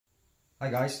Hi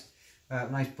guys,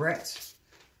 my name's Brett.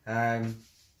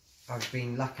 I've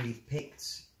been luckily picked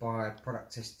by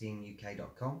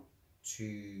producttestinguk.com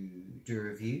to do a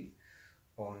review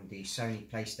on the Sony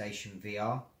PlayStation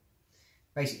VR.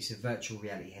 Basically it's a virtual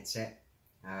reality headset,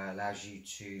 allows you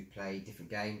to play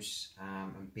different games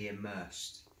and be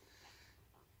immersed.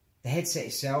 The headset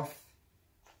itself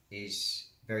is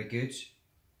very good.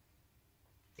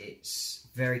 It's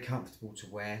very comfortable to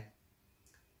wear.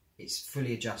 It's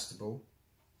fully adjustable.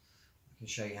 I can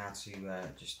show you how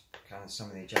to just kind of some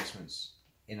of the adjustments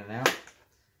in and out.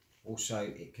 Also,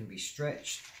 it can be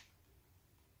stretched,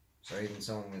 so even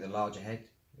someone with a larger head,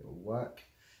 it will work.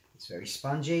 It's very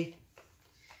spongy.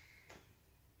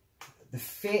 The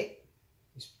fit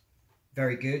is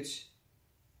very good.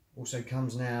 Also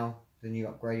comes now the new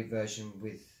upgraded version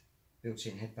with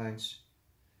built-in headphones,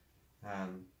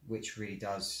 which really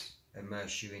does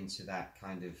immerse you into that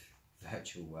kind of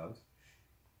virtual world.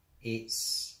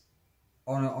 It's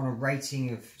on a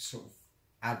rating of sort of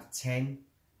out of 10,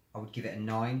 I would give it a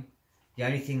 9. The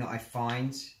only thing that I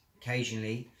find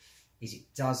occasionally is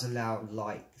it does allow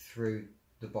light through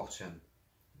the bottom,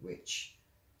 which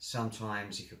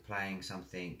sometimes if you're playing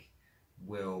something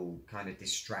will kind of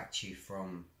distract you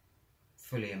from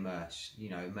fully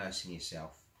immersing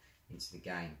yourself into the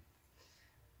game.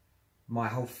 My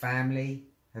whole family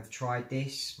have tried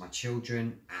this. My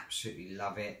children absolutely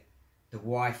love it. The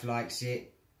wife likes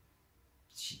it.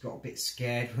 She got a bit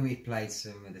scared when we played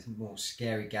some of the more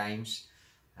scary games,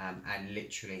 and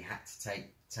literally had to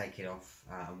take it off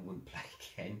and wouldn't play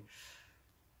again.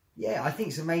 Yeah, I think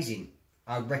it's amazing.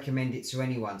 I would recommend it to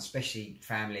anyone, especially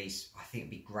families. I think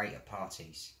it'd be great at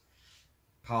parties.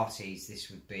 Parties, this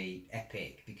would be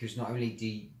epic, because not only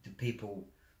do the people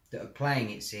that are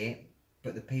playing it see it,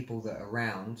 but the people that are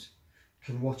around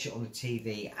can watch it on the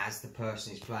TV as the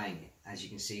person is playing it. As you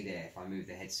can see there, if I move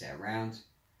the headset around,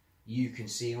 you can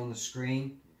see on the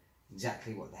screen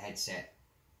exactly what the headset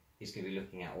is going to be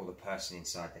looking at, or the person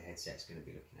inside the headset is going to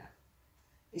be looking at.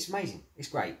 It's amazing. It's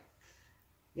great.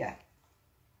 Yeah.